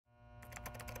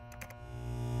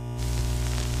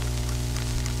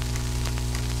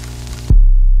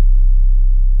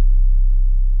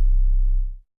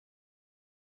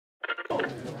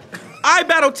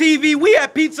iBattleTV. We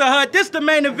at Pizza Hut. This the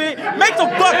main event. Make some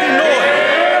fucking noise.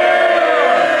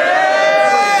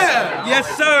 Yeah.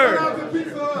 Yes, sir.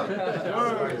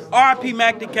 RIP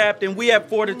Mac the Captain. We at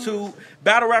Fortitude.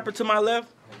 Battle rapper to my left.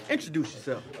 Introduce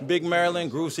yourself. Big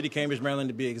Maryland, Groove City, Cambridge, Maryland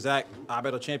to be exact.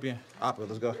 iBattle Champion OPPA.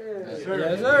 Let's go. Yes, sir.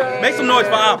 Yes, sir. Make some noise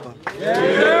for OPPA. Yes,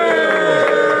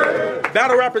 sir.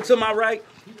 Battle rapper to my right.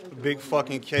 Big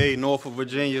fucking K, Norfolk,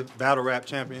 Virginia, battle rap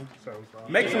champion.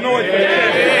 Make some noise for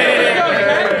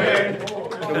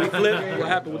Can we flip? What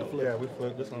happened with the flip? Yeah, we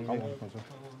flip. This one.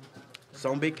 It's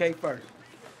on Big K first.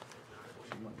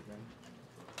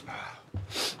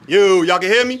 Yo, y'all can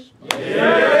hear me?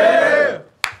 Yeah.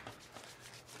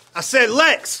 I said,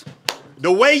 Lex,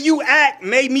 the way you act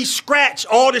made me scratch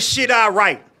all the shit I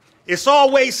write. It's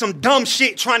always some dumb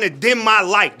shit trying to dim my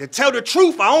light. To tell the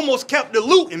truth, I almost kept the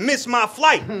loot and missed my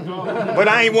flight. But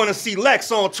I ain't want to see Lex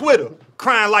on Twitter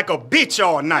crying like a bitch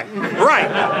all night.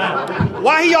 Right.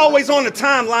 Why he always on the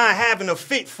timeline having a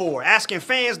fit for, asking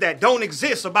fans that don't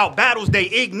exist about battles they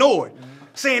ignored.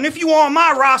 Saying, if you on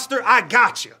my roster, I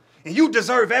got you. And you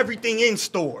deserve everything in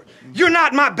store. You're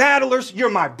not my battlers,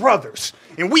 you're my brothers.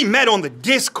 And we met on the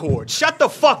Discord. Shut the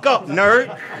fuck up,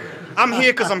 nerd. I'm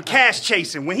here because I'm cash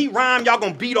chasing. When he rhyme, y'all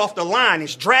gonna beat off the line.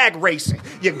 It's drag racing.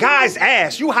 Your guy's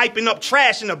ass. You hyping up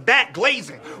trash in the back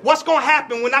glazing. What's gonna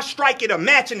happen when I strike at a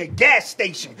match in a gas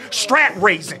station? Strap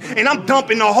raising. And I'm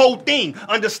dumping the whole thing.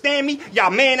 Understand me?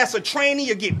 Y'all man that's a trainee,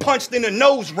 you get punched in the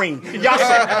nose ring. Y'all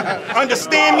say,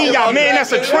 understand me? Y'all man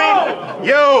that's a trainee?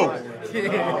 Yo.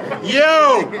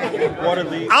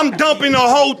 I'm dumping the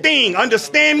whole thing.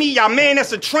 Understand me? Y'all man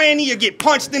that's a tranny, you get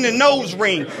punched in the nose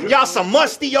ring. Y'all some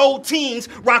musty old teens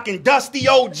rocking dusty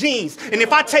old jeans. And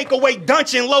if I take away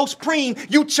Dunch and Low Supreme,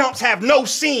 you chumps have no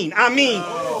scene. I mean,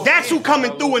 that's who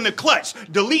coming through in the clutch.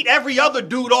 Delete every other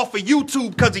dude off of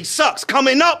YouTube cause he sucks.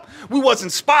 Coming up, we was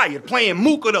inspired playing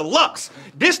Mooka Deluxe.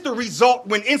 This the result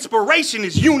when inspiration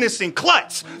is unison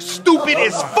clutch. Stupid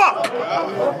as fuck.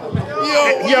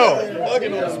 Yo.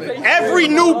 Every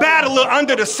new battler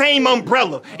under the same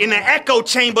umbrella in an echo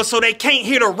chamber so they can't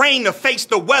hear the rain to face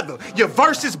the weather. Your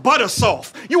verse is butter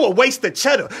soft. You a waste of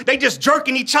cheddar. They just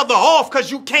jerking each other off because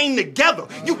you came together.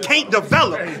 You can't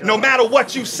develop no matter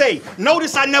what you say.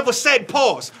 Notice I never said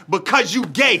pause because you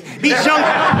gay.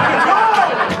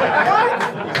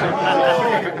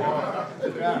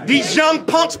 These young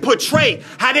punks portray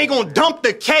how they gonna dump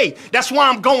the K. That's why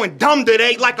I'm going dumb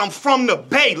today like I'm from the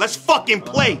Bay. Let's fucking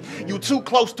play. You too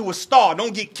close to a star.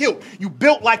 Don't get killed. You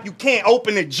built like you can't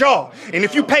open a jar. And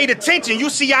if you paid attention, you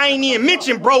see I ain't even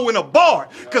mentioned bro in a bar.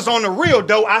 Cause on the real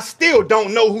though, I still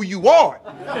don't know who you are.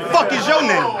 Fuck is your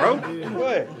name, bro?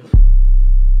 What?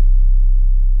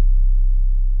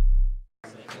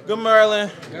 Good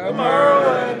Maryland. Good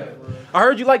Maryland. I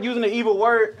heard you like using the evil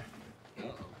word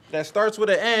that starts with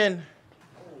an N.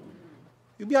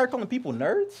 You be out calling people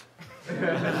nerds?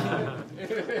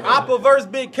 OPPA versus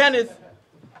Big Kenneth.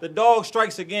 The dog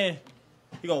strikes again.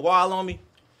 He gonna wild on me?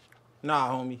 Nah,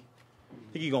 homie.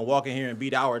 Think he gonna walk in here and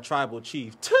beat our tribal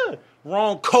chief. Tuh.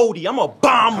 Wrong Cody. I'm a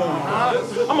bomb on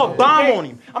him. I'm a bomb on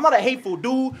him. I'm not a hateful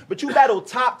dude, but you battle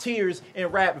top tiers in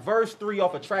rap verse 3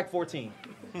 off of track 14.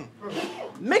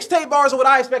 Mixtape bars are what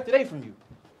I expect today from you.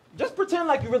 Just pretend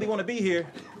like you really want to be here.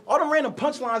 All them random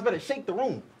punchlines better shake the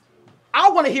room. I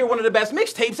want to hear one of the best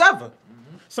mixtapes ever.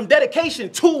 Some dedication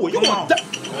to it.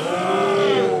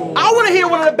 I want to hear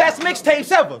one of the best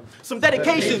mixtapes ever. Some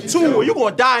dedication to it. You're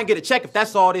going to die and get a check if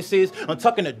that's all this is.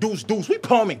 Untucking the deuce. We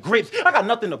palming grips. I got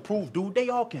nothing to prove, dude. They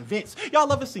all convinced.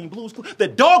 Y'all ever seen Blue's Clues? The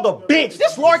dog a bench.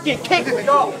 This Larkin kick,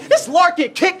 y'all. This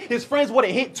Larkin kick his friends would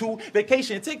have hit to.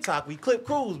 Vacation TikTok. We clip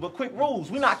crews, but quick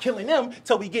rules. We not killing them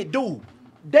till we get dude.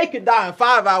 They could die in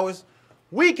 5 hours.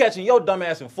 We catching your dumb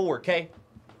ass in 4K.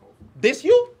 This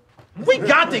you? We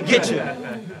got to get you.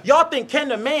 Y'all think Ken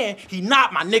the man, he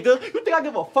not my nigga. You think I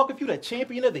give a fuck if you the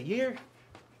champion of the year?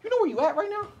 You know where you at right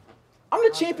now? I'm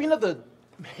the champion of the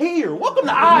here. Welcome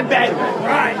to iBattle.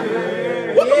 Right.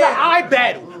 Welcome to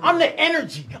iBattle. I'm the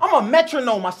energy. I'm a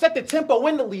metronome. I set the tempo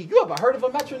in the league. You ever heard of a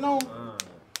metronome?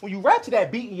 When you rap to that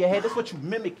beat in your head, that's what you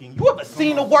mimicking. You ever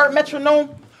seen the word metronome?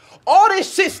 All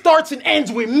this shit starts and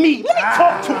ends with me. Let me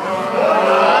talk to you.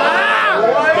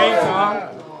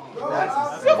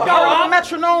 Y'all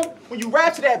metronome? When you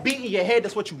rap to that beat in your head,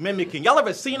 that's what you mimicking. Y'all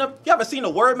ever seen the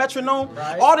word metronome?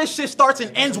 Right. All this shit starts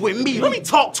and ends with me. Let me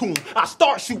talk to him. I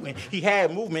start shooting. He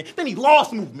had movement, then he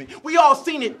lost movement. We all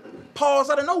seen it.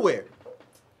 Pause out of nowhere.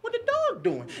 What the dog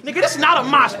doing? Nigga, this not a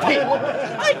mosh pit.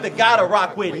 I ain't the guy to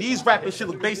rock with. These rappers shit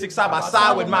look basic side by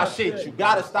side with my shit. You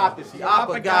gotta stop this.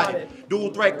 OPPA got it.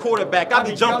 Dual threat quarterback. I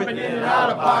be jumping in and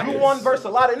out of pockets. You one versus a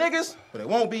lot of niggas, but it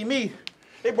won't be me.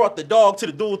 They brought the dog to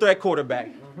the dual threat quarterback.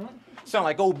 Sound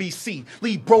like OBC,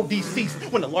 lead bro deceased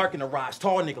when the Larkin arrives.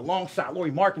 Tall nigga, long shot, Lori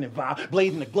Markin and vibe.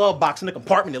 Blade in the glove box in the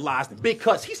compartmentalized. And big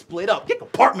cuts, he split up, get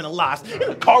compartmentalized. In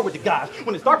the car with the guys.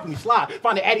 When it's dark when he slide,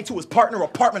 find the addy to his partner,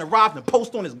 apartment arrived and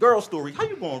post on his girl story. How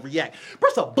you gonna react?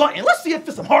 Press a button, let's see if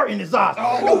there's some heart in his eyes.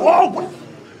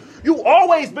 You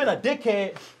always been a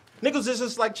dickhead. Niggas is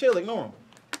just like chill, ignore him.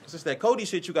 Since that Cody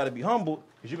shit, you gotta be humble,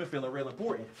 because you been feeling real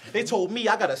important. They told me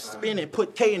I gotta spin and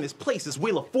put K in his place, his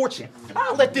wheel of fortune.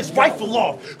 I'll let this rifle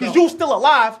off, because you still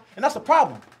alive, and that's a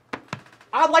problem.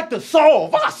 I'd like to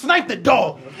solve. I sniped the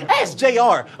dog. Ask JR.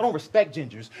 I don't respect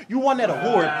gingers. You won that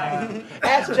award.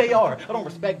 Ask JR. I don't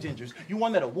respect gingers. You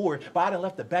won that award, but I done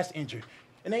left the best injured.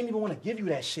 And they didn't even want to give you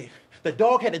that shit. The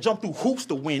dog had to jump through hoops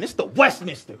to win. It's the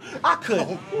Westminster. I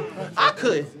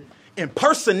could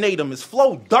impersonate him. His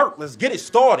flow dirt. Let's get it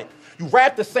started. You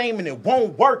rap the same and it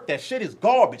won't work. That shit is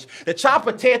garbage. The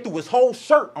chopper tear through his whole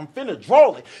shirt. I'm finna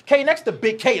draw it. K next to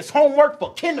Big K is homework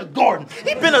for kindergarten.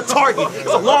 He been a target.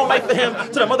 It's a long night for him.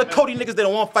 To them other Cody niggas that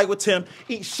don't want to fight with Tim.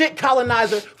 Eat shit,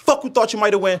 colonizer. Fuck who thought you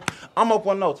might have win. I'm up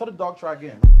 1-0. Tell the dog try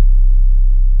again.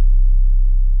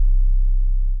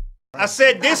 I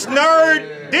said this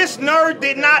nerd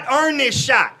did not earn this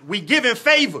shot. We giving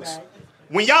favors.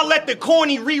 When y'all let the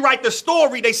corny rewrite the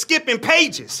story, they skipping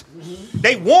pages.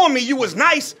 They warned me you was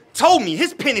nice, told me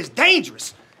his pen is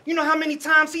dangerous. You know how many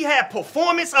times he had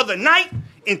performance of the night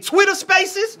in Twitter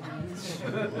spaces?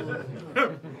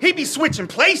 He be switching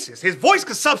places. His voice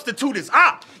could substitute his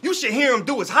op. You should hear him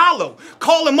do his hollow.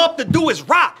 Call him up to do his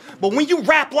rock. But when you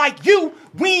rap like you,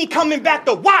 we ain't coming back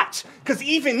to watch. Cause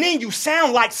even then you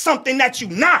sound like something that you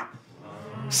not.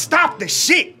 Stop the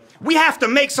shit. We have to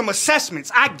make some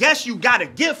assessments. I guess you got a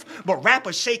gift, but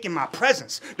rappers shaking my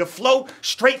presence. The flow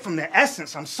straight from the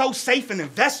essence. I'm so safe in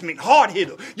investment. Hard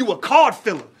hitter. You a card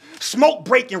filler. Smoke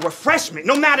breaking refreshment.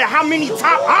 No matter how many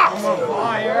top ops.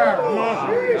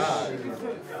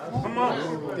 Come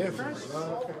on.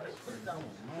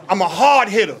 I'm a hard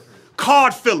hitter.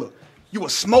 Card filler. You a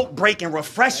smoke breaking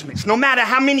refreshments. No matter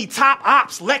how many top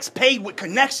ops Lex paid with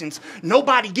connections,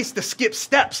 nobody gets to skip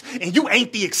steps, and you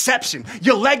ain't the exception.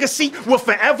 Your legacy will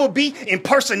forever be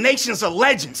impersonations of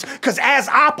legends. Cause as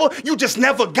Oppa, you just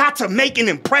never got to make an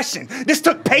impression. This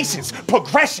took patience,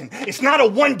 progression. It's not a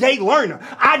one-day learner.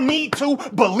 I need to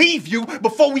believe you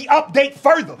before we update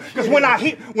further. Cause when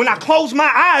I close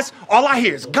my eyes, all I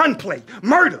hear is gunplay,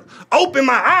 murder. Open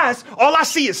my eyes, all I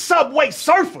see is subway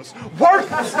surfers,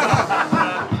 workers.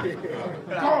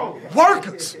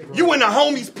 Workers, you and the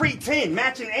homies pretend,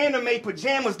 matching anime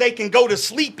pajamas they can go to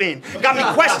sleep in. Got me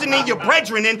questioning your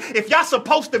brethren, and if y'all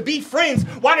supposed to be friends,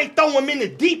 why they throw him in the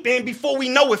deep end before we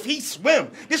know if he swim?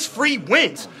 This free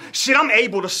wins. Shit, I'm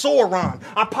able to soar on.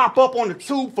 I pop up on the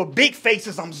tube for big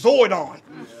faces, I'm Zordon.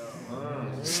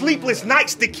 Sleepless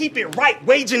nights to keep it right,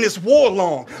 waging this war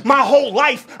long. My whole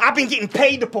life, I've been getting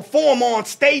paid to perform on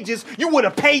stages you would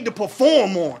have paid to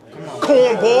perform on.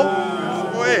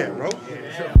 Cornball. Go ahead, bro.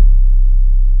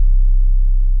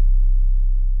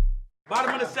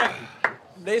 Bottom of the second.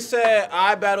 They said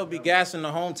iBattle be gassing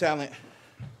the home talent.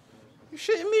 You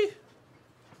shitting me?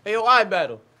 Hey, yo,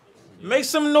 iBattle. Make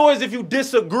some noise if you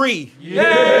disagree.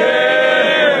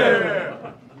 Yeah!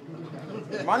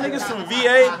 My niggas from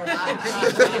VA.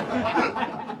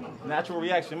 Natural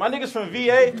reaction. My niggas from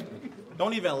VA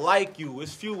don't even like you.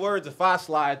 It's few words if I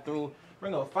slide through.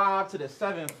 Bring a 5 to the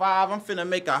 7-5. I'm finna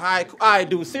make a high. All right,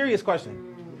 dude, serious question.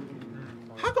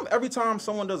 How come every time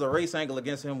someone does a race angle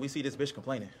against him, we see this bitch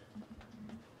complaining?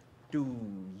 Do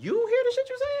you hear the shit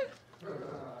you saying?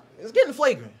 It's getting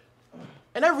flagrant.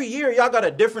 And every year, y'all got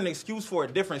a different excuse for a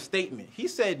different statement. He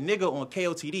said nigga on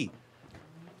KOTD.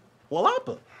 Well,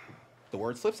 Oppa. The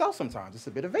word slips out sometimes. It's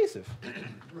a bit evasive.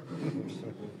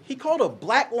 He called a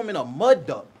black woman a mud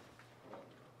duck.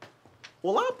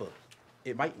 Well, Oppa.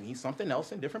 It might mean something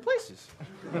else in different places.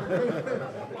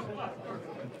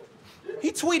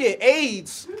 He tweeted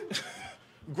AIDS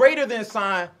greater than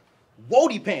sign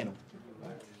Wody panel.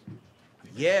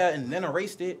 Yeah, and then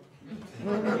erased it.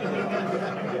 How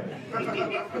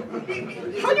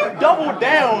you double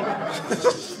down?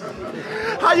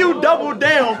 How you double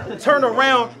down, turn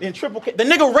around, and triple K? The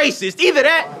nigga racist. Either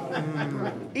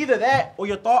that, or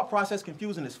your thought process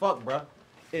confusing as fuck, bruh.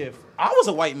 If I was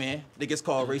a white man that gets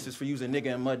called racist for using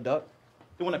nigga and mud duck,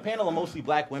 then when a panel of mostly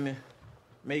black women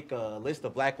make a list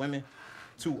of black women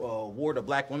to award a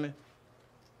black woman,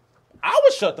 I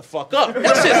would shut the fuck up.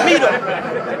 That's just me, though.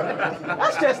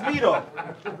 That's just me, though.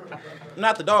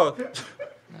 Not the dog.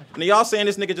 And y'all saying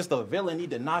this nigga just a villain, need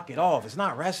to knock it off. It's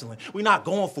not wrestling. We not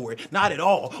going for it. Not at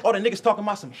all. All the niggas talking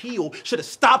about some heel should have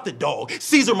stopped the dog.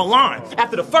 Caesar Milan.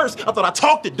 After the first, I thought I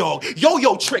talked the dog.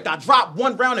 Yo-yo trick, I dropped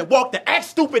one round and walked the act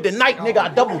stupid tonight, nigga, I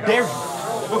double dare you.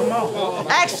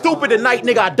 Act stupid tonight,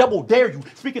 nigga, I double dare you.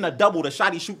 Speaking of double, the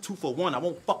shotty shoot 2 for 1, I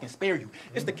won't fucking spare you.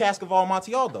 It's the cask of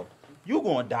Almonte though. You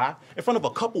gonna die in front of a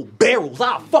couple barrels.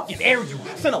 I'll fucking air you.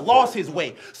 Send a loss his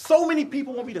way. So many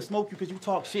people want me to smoke you because you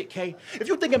talk shit, K. If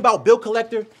you're thinking about bill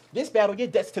collector, this battle, your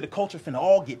debts to the culture finna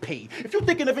all get paid. If you're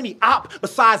thinking of any op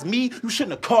besides me, you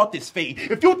shouldn't have caught this fade.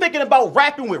 If you're thinking about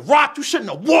rapping with Rock, you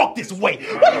shouldn't have walked this way.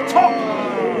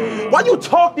 Why you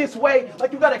talk this way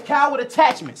like you got a cow with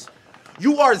attachments?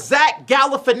 You are Zach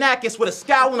Galifianakis with a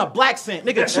scowl and a black scent.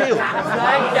 Nigga, chill.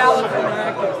 Zach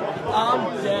Galifianakis.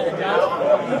 I'm dead.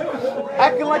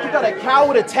 Acting like you got a cow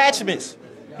with attachments.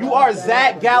 You are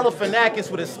Zach Galifianakis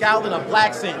with a scowl and a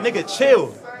black scent. Nigga, chill.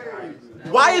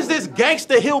 Why is this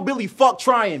gangster hillbilly fuck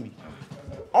trying me?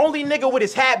 Only nigga with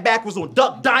his hat backwards on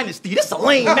Duck Dynasty. This a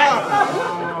lame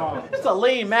Mac. This a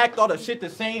lame Mac. All the shit the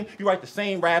same. You write the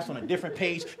same raps on a different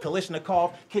page.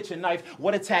 Kalishnikov, kitchen knife.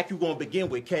 What attack you gonna begin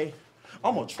with, K?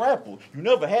 I'm a trapper. You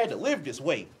never had to live this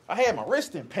way. I had my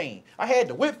wrist in pain. I had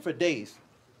to whip for days.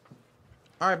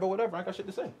 All right, but whatever. I ain't got shit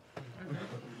to say.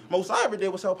 Most I ever did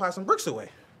was help hide some bricks away.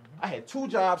 I had 2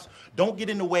 jobs. Don't get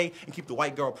in the way and keep the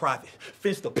white girl private.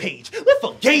 Fence the page. Lift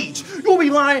a gauge. You'll be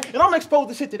lying, and I'm exposed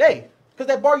to shit today. Because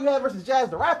that bar you had versus Jazz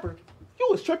the rapper, you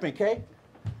was tripping, K.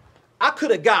 I could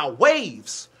have got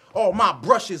waves. All my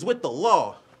brushes with the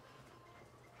law.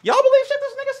 Y'all believe shit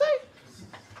this nigga say?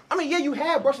 I mean, yeah, you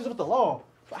had brushes with the law,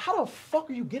 but how the fuck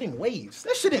are you getting waves?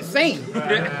 That shit insane.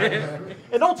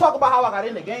 And don't talk about how I got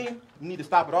in the game. You need to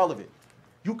stop at all of it.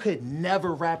 You could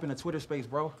never rap in a Twitter space,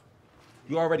 bro.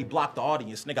 You already blocked the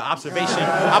audience, nigga. Observation,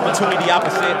 opportunity,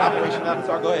 opposite, operation,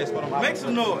 avatar. Go ahead, Make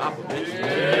some noise.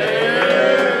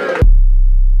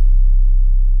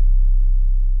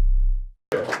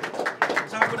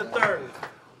 Time for the third.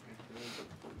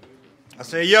 I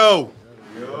say, yo.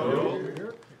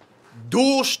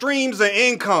 Dual streams of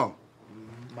income.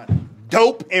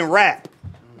 Dope and rap.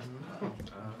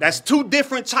 That's 2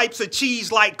 different types of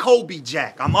cheese like Kobe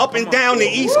Jack. I'm up and down the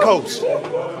East Coast.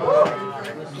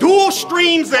 Dual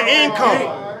streams of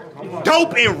income.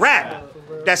 Dope and rap.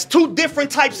 That's 2 different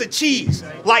types of cheese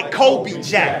like Kobe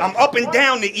Jack. I'm up and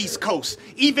down the East Coast.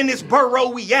 Even this borough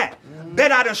we at.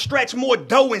 Bet I done stretch more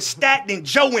dough and stat than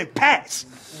Joe and Pats.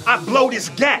 I blow this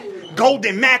gap.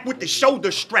 Golden Mac with the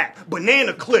shoulder strap.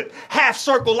 Banana clip. Half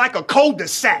circle like a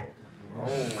cul-de-sac.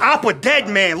 Oppa dead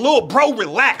man. Little bro,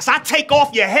 relax. I take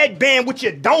off your headband with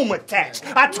your dome attached.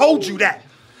 I told you that.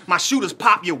 My shooters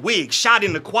pop your wig. Shot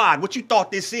in the quad. What you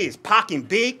thought this is? Pockin'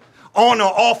 big? On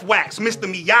or off wax, Mr.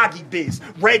 Miyagi biz.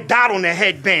 Red dot on the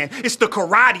headband. It's the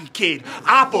Karate Kid.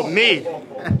 Oppa mid.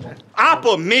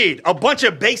 Oppa mid. A bunch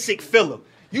of basic filler.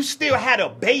 You still had a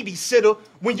babysitter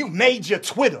when you made your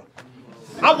Twitter.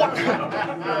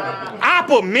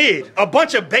 Oppa mid. A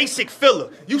bunch of basic filler.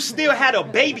 You still had a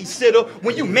babysitter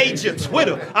when you made your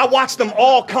Twitter. I watched them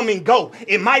all come and go.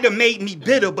 It might have made me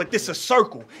bitter, but this a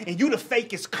circle. And you the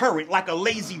fakest current like a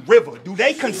lazy river. Do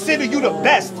they consider you the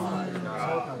best?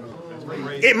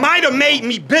 It might have made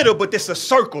me bitter, but this a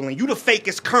circle, and you the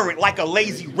fakest current like a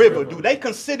lazy river. Do they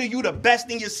consider you the best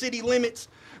in your city limits?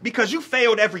 Because you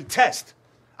failed every test.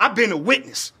 I've been a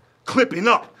witness. Clipping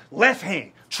up, left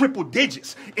hand, triple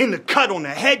digits, in the cut on the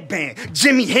headband.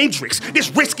 Jimi Hendrix, this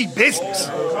risky business.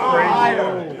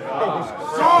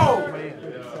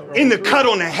 In the cut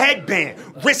on the headband,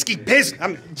 risky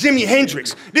business. Jimi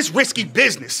Hendrix, this risky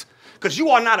business. Because you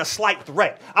are not a slight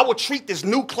threat. I will treat this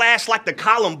new class like the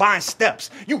Columbine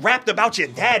steps. You rapped about your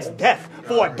dad's death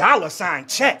for a $sign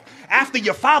check. After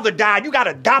your father died, you got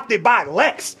adopted by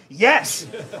Lex. Yes.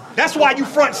 That's why you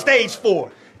front stage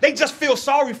for. They just feel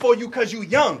sorry for you because you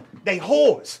young. They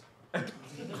whores.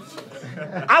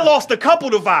 I lost a couple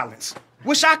to violence.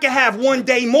 Wish I could have one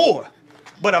day more.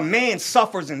 But a man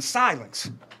suffers in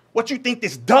silence. What you think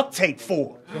this duct tape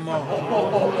for? Come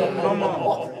on. Come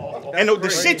on. And the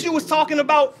shit you was talking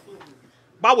about,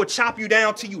 I would chop you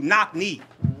down till you knock knee.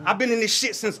 I've been in this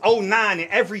shit since '09, and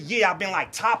every year I've been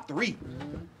like top 3.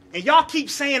 And y'all keep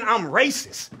saying I'm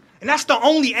racist. And that's the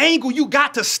only angle you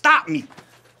got to stop me.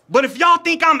 But if y'all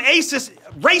think I'm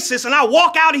racist and I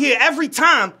walk out of here every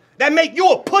time, that make you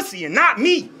a pussy and not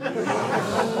me.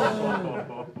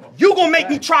 You gonna make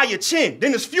me try your chin.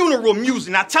 Then it's funeral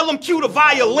music. Now tell them cue the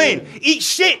violin. Eat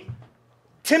shit,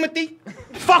 Timothy.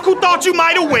 Fuck who thought you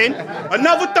might have win.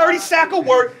 Another 30 sack of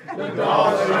work.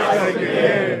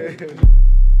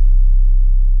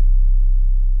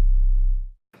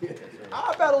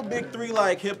 I battle big three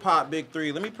like hip hop big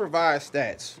three. Let me provide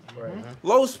stats.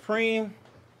 Low Supreme,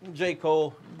 J.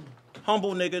 Cole,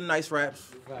 humble nigga, nice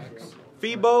raps.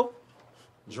 Phoebo,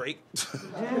 Drake.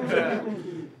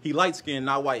 He light skinned,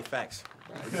 not white. Facts.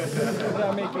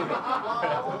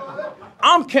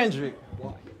 I'm Kendrick.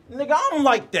 Nigga, I'm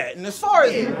like that. And as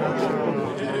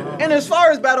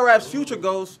far as battle rap's future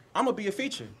goes, I'm gonna be a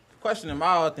feature. Questioning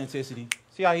my authenticity.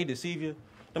 See how he deceive you?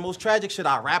 The most tragic shit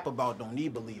I rap about don't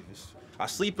need believers. I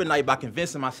sleep at night by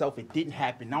convincing myself it didn't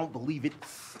happen. I don't believe it.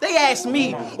 They ask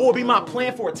me, what would be my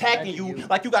plan for attacking you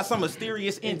like you got some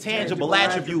mysterious, intangible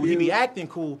attribute. He be acting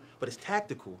cool, but it's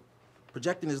tactical.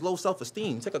 Projecting his low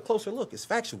self-esteem. Take a closer look, it's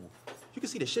factual. You can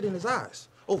see the shit in his eyes.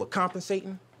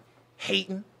 Overcompensating,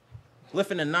 hating,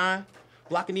 lifting a 9,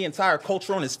 blocking the entire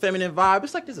culture on his feminine vibe.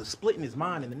 It's like there's a split in his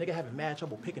mind and the nigga having mad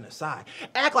trouble picking a side.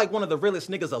 Act like one of the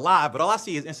realest niggas alive, but all I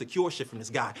see is insecure shit from this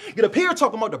guy. Get up here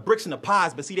talking about the bricks and the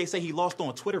pies, but see they say he lost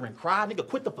on Twitter and cried. Nigga,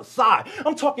 quit the facade.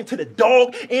 I'm talking to the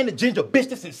dog and the ginger bitch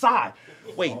that's inside.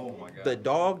 Wait, the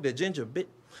dog, the ginger bitch?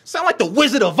 Sound like the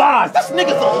Wizard of Oz. This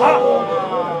nigga's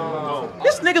alive.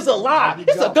 This nigga's alive.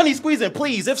 It's a gunny squeezing,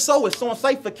 please. If so, it's on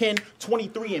site for Ken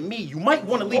 23andMe. You might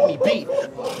want to leave me be.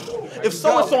 If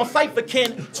so, it's on site for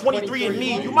Ken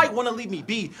 23andMe. You might want to leave me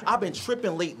be. I've been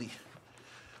tripping lately.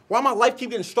 Why my life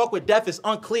keep getting struck with death is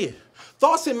unclear.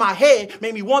 Thoughts in my head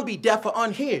made me want to be deaf or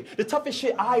unheard. The toughest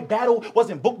shit I battled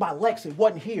wasn't booked by Lex, it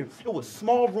wasn't here. It was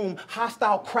small room,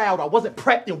 hostile crowd. I wasn't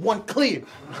prepped and one clear.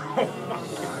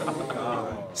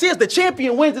 See, as the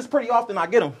champion wins, it's pretty often I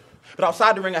get him. But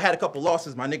outside the ring, I had a couple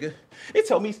losses, my nigga. They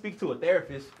tell me speak to a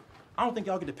therapist. I don't think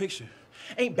y'all get the picture.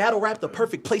 Ain't battle rap the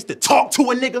perfect place to talk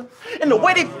to a nigga? And the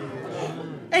way they...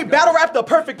 Ain't battle rap the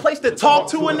perfect place to talk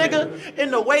to a nigga?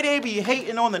 In the way they be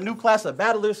hating on the new class of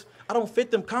battlers, I don't fit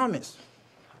them comments.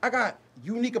 I got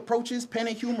unique approaches, pen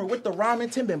and humor with the rhyming,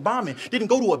 Tim been bombing. Didn't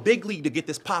go to a big league to get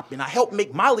this popping. I helped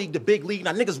make my league the big league,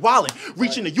 now niggas wildin'.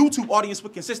 Reaching the YouTube audience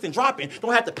with consistent dropping.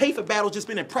 Don't have to pay for battles, just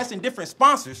been impressing different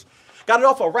sponsors. Got it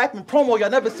off a rapping promo, y'all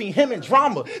never seen him in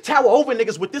drama. Tower over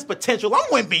niggas with this potential, I'm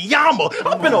Wembanyama.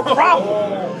 I've been a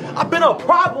problem. I've been a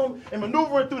problem, and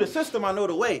maneuvering through the system, I know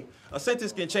the way. A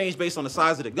sentence can change based on the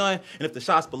size of the gun, and if the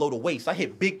shot's below the waist. I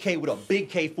hit Big K with a Big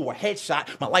K for a headshot,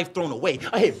 my life thrown away.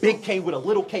 I hit Big K with a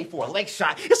little K for a leg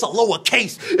shot. It's a lower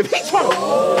case. If he's trying to...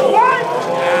 What?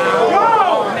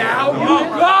 Now you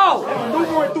go!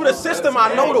 Maneuvering through the system,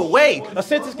 I know the way. A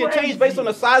sentence can change based on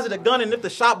the size of the gun, and if the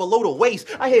shot below the waist.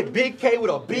 I hit Big K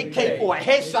with a Big K for a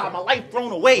headshot, my life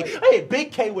thrown away. I hit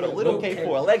Big K with a little K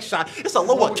for a leg shot. It's a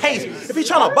lower case. If he's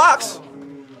trying to box,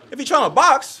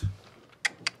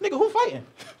 nigga, who fighting?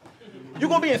 You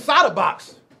gonna be inside a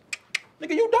box.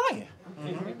 Nigga, you dying.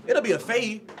 It'll be a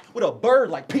fade with a bird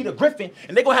like Peter Griffin,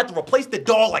 and they gonna have to replace the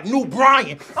dog like New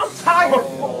Brian.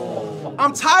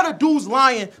 I'm tired of dudes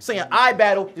lying, saying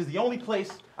iBattle is the only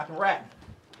place I can rap.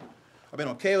 I've been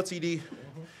on KOTD,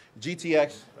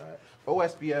 GTX,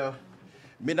 OSBL,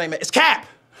 Midnight It's cap!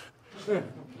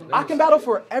 I can battle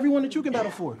for everyone that you can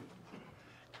battle for.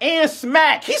 And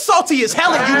Smack. He's salty as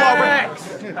hell at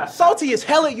URL. Salty as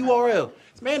hell at URL.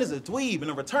 This man is a dweeb, and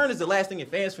the return is the last thing your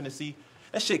fans finna see.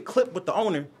 That shit clipped with the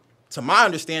owner, to my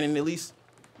understanding at least,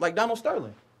 like Donald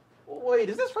Sterling. Wait,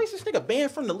 is this racist nigga banned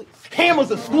from the league?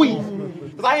 Hammers a squeeze.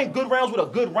 Because I ain't good rounds with a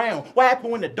good round. What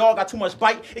happened when the dog got too much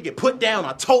bite? It get put down.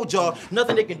 I told y'all,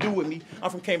 nothing they can do with me. I'm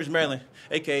from Cambridge, Maryland,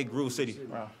 a.k.a. Groove City.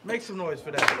 Make some noise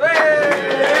for that.